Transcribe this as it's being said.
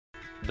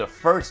the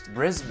first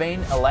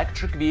Brisbane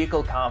Electric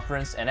Vehicle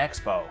Conference and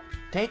Expo.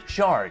 Take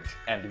charge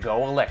and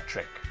go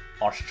electric.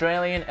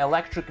 Australian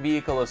Electric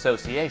Vehicle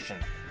Association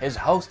is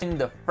hosting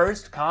the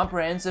first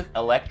comprehensive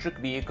electric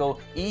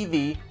vehicle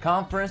EV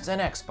conference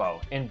and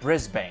expo in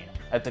Brisbane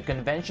at the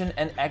Convention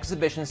and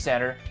Exhibition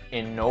Centre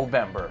in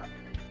November.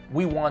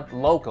 We want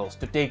locals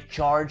to take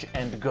charge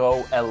and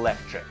go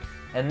electric,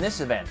 and this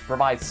event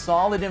provides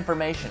solid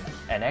information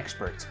and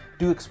experts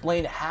to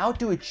explain how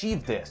to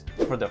achieve this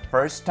for the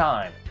first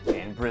time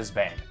in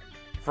Brisbane.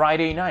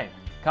 Friday night,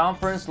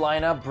 conference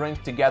lineup brings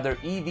together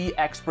EV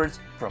experts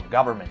from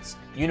governments,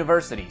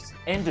 universities,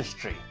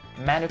 industry,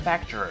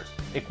 manufacturers,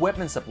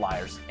 equipment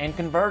suppliers, and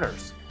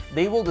converters.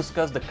 They will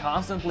discuss the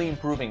constantly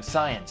improving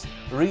science,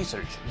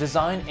 research,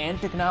 design, and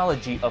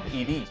technology of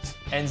EVs,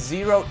 and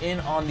zero in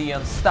on the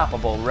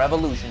unstoppable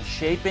revolution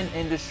shaping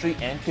industry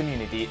and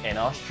community in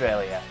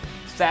Australia.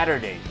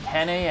 Saturday,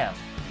 10 a.m.,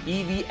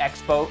 EV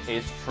Expo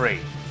is free.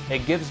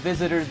 It gives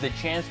visitors the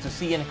chance to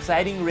see an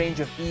exciting range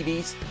of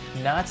EVs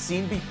not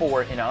seen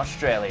before in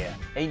Australia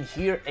and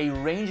hear a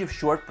range of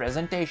short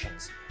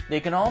presentations. They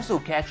can also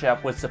catch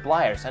up with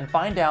suppliers and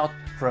find out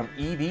from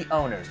EV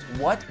owners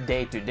what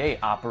day-to-day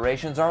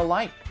operations are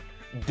like.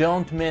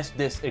 Don't miss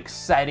this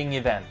exciting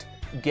event.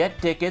 Get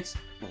tickets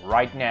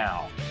right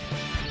now.